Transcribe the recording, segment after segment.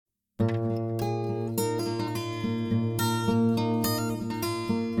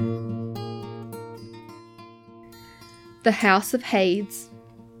The House of Hades.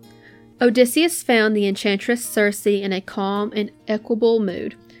 Odysseus found the enchantress Circe in a calm and equable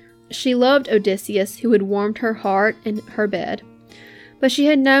mood. She loved Odysseus, who had warmed her heart and her bed. But she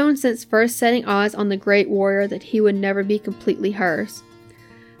had known since first setting eyes on the great warrior that he would never be completely hers.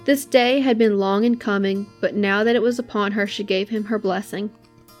 This day had been long in coming, but now that it was upon her, she gave him her blessing.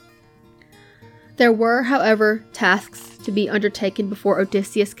 There were, however, tasks to be undertaken before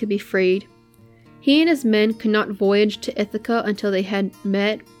Odysseus could be freed. He and his men could not voyage to Ithaca until they had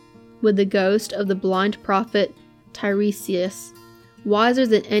met with the ghost of the blind prophet Tiresias, wiser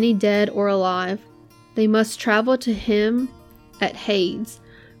than any dead or alive. They must travel to him at Hades,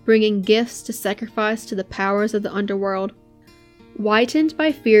 bringing gifts to sacrifice to the powers of the underworld. Whitened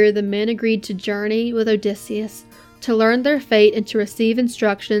by fear, the men agreed to journey with Odysseus, to learn their fate and to receive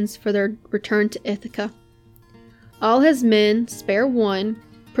instructions for their return to Ithaca. All his men, spare one,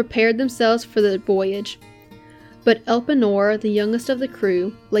 prepared themselves for the voyage. But Elpenor, the youngest of the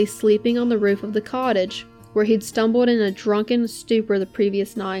crew, lay sleeping on the roof of the cottage, where he'd stumbled in a drunken stupor the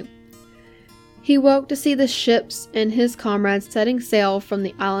previous night. He woke to see the ships and his comrades setting sail from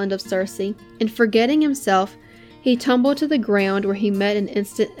the island of Circe, and forgetting himself, he tumbled to the ground where he met an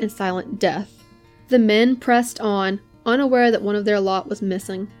instant and silent death. The men pressed on, unaware that one of their lot was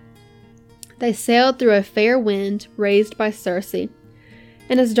missing. They sailed through a fair wind raised by Circe,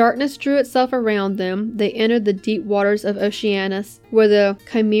 and as darkness drew itself around them, they entered the deep waters of Oceanus, where the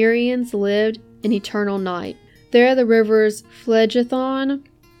Cimmerians lived in eternal night. There the rivers Phlegethon,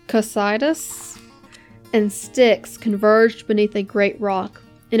 Cocytus, and Styx converged beneath a great rock,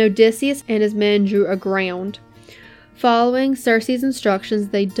 and Odysseus and his men drew aground. Following Circe's instructions,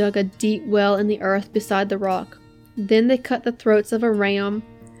 they dug a deep well in the earth beside the rock. Then they cut the throats of a ram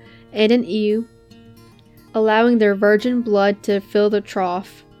and an ewe, allowing their virgin blood to fill the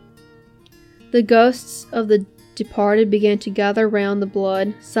trough. The ghosts of the departed began to gather round the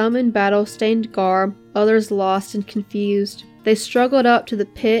blood, some in battle-stained garb, others lost and confused. They struggled up to the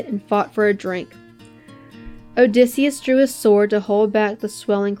pit and fought for a drink. Odysseus drew his sword to hold back the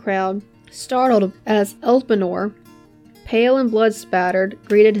swelling crowd, startled as Elpenor, pale and blood-spattered,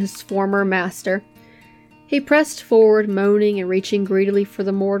 greeted his former master. He pressed forward, moaning and reaching greedily for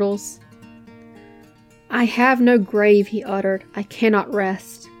the mortals. "I have no grave," he uttered. "I cannot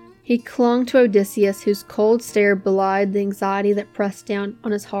rest." He clung to Odysseus, whose cold stare belied the anxiety that pressed down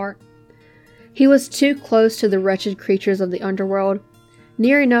on his heart. He was too close to the wretched creatures of the underworld,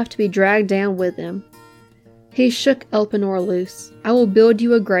 near enough to be dragged down with them. He shook Elpenor loose. "I will build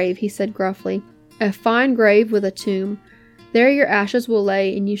you a grave," he said gruffly. "A fine grave with a tomb. There your ashes will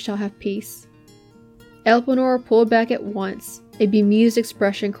lay, and you shall have peace." Elpenor pulled back at once, a bemused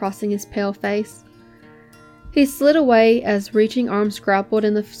expression crossing his pale face. He slid away as reaching arms grappled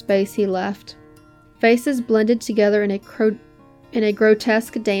in the space he left. Faces blended together in a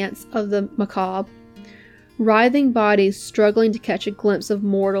grotesque dance of the macabre. Writhing bodies struggling to catch a glimpse of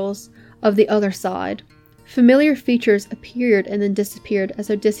mortals of the other side. Familiar features appeared and then disappeared as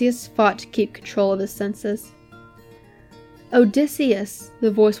Odysseus fought to keep control of his senses. "Odysseus!"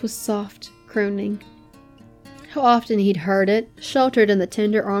 The voice was soft, crooning. How often he'd heard it, sheltered in the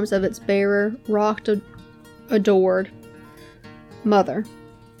tender arms of its bearer, rocked, adored. Mother.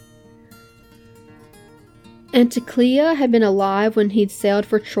 Anticlea had been alive when he'd sailed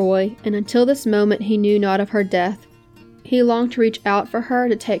for Troy, and until this moment he knew not of her death. He longed to reach out for her,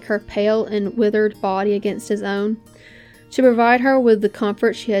 to take her pale and withered body against his own, to provide her with the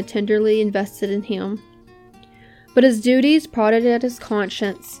comfort she had tenderly invested in him. But his duties prodded at his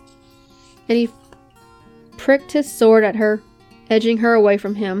conscience, and he pricked his sword at her, edging her away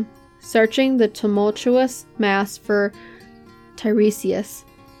from him, searching the tumultuous mass for Tiresias.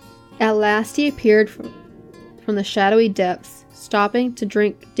 At last he appeared from the shadowy depths, stopping to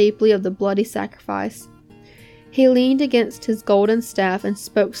drink deeply of the bloody sacrifice. He leaned against his golden staff and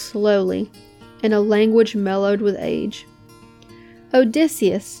spoke slowly, in a language mellowed with age.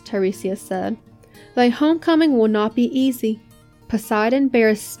 "Odysseus," Tiresias said, "thy homecoming will not be easy. Poseidon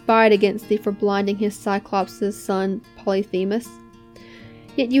bears spite against thee for blinding his Cyclops' son Polyphemus.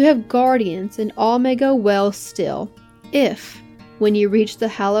 Yet you have guardians, and all may go well still, if, when ye reach the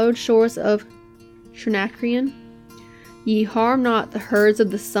hallowed shores of Trinacrion, ye harm not the herds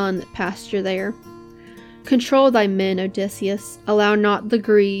of the sun that pasture there. Control thy men, Odysseus. Allow not the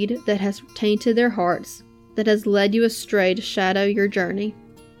greed that has tainted their hearts, that has led you astray, to shadow your journey."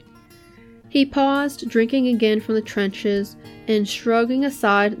 He paused, drinking again from the trenches, and shrugging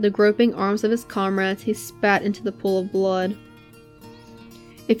aside the groping arms of his comrades, he spat into the pool of blood.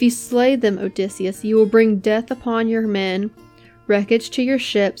 "If you slay them, Odysseus, you will bring death upon your men, wreckage to your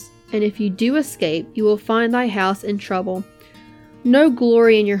ships, and if you do escape, you will find thy house in trouble. No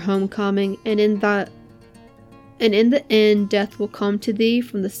glory in your homecoming, and in the end death will come to thee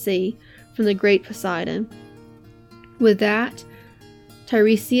from the sea, from the great Poseidon." With that,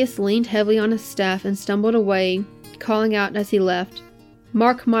 Tiresias leaned heavily on his staff and stumbled away, calling out as he left,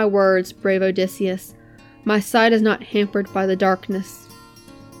 "Mark my words, brave Odysseus. My sight is not hampered by the darkness."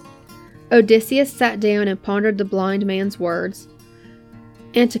 Odysseus sat down and pondered the blind man's words.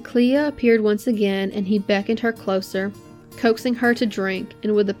 Anticlea appeared once again, and he beckoned her closer, coaxing her to drink,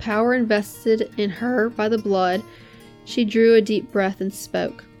 and with the power invested in her by the blood, she drew a deep breath and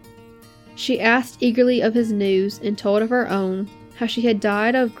spoke. She asked eagerly of his news, and told of her own, how she had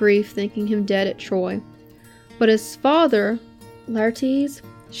died of grief thinking him dead at Troy. But his father, Laertes,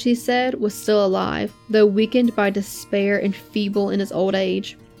 she said, was still alive, though weakened by despair and feeble in his old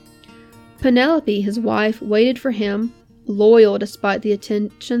age. Penelope, his wife, waited for him, loyal despite the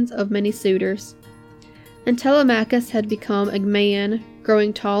attentions of many suitors. And Telemachus had become a man,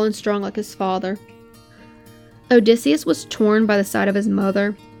 growing tall and strong like his father. Odysseus was torn by the sight of his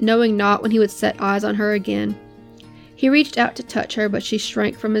mother, knowing not when he would set eyes on her again. He reached out to touch her, but she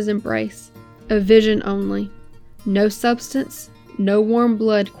shrank from his embrace. A vision only. No substance, no warm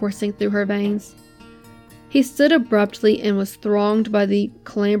blood coursing through her veins. He stood abruptly and was thronged by the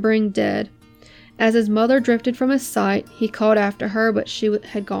clambering dead. As his mother drifted from his sight, he called after her, but she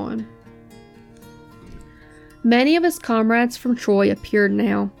had gone. Many of his comrades from Troy appeared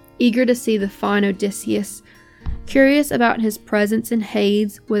now, eager to see the fine Odysseus, curious about his presence in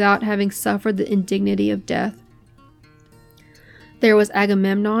Hades without having suffered the indignity of death. There was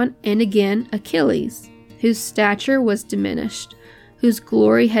Agamemnon, and again Achilles, whose stature was diminished, whose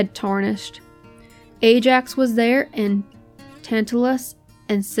glory had tarnished. Ajax was there, and Tantalus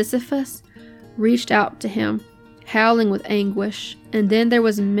and Sisyphus reached out to him, howling with anguish. And then there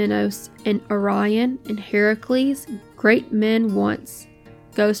was Minos and Orion and Heracles, great men once,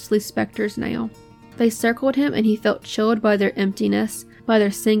 ghostly specters now. They circled him, and he felt chilled by their emptiness, by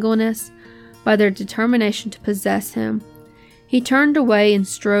their singleness, by their determination to possess him. He turned away and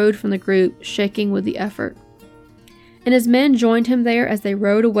strode from the group, shaking with the effort. And his men joined him there as they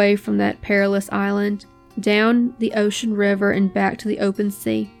rowed away from that perilous island, down the ocean river and back to the open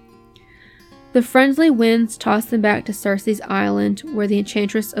sea. The friendly winds tossed them back to Circe's island, where the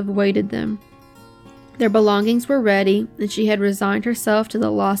enchantress awaited them. Their belongings were ready, and she had resigned herself to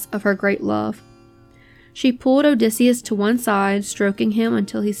the loss of her great love. She pulled Odysseus to one side, stroking him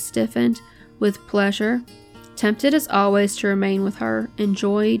until he stiffened with pleasure, tempted as always to remain with her,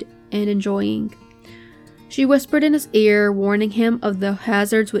 enjoyed and enjoying. She whispered in his ear, warning him of the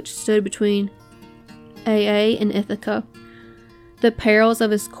hazards which stood between Ai and Ithaca, the perils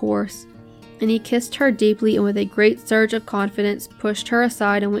of his course, and he kissed her deeply and with a great surge of confidence pushed her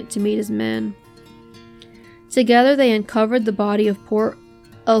aside and went to meet his men. Together they uncovered the body of poor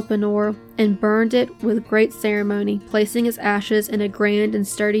Elpenor and burned it with great ceremony, placing his ashes in a grand and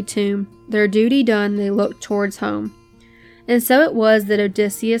sturdy tomb. Their duty done, they looked towards home. And so it was that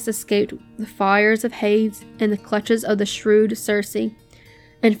Odysseus escaped the fires of Hades and the clutches of the shrewd Circe,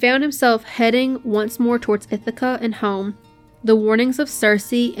 and found himself heading once more towards Ithaca and home, the warnings of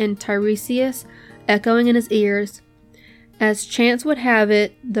Circe and Tiresias echoing in his ears. As chance would have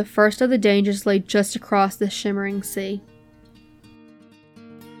it, the first of the dangers lay just across the shimmering sea.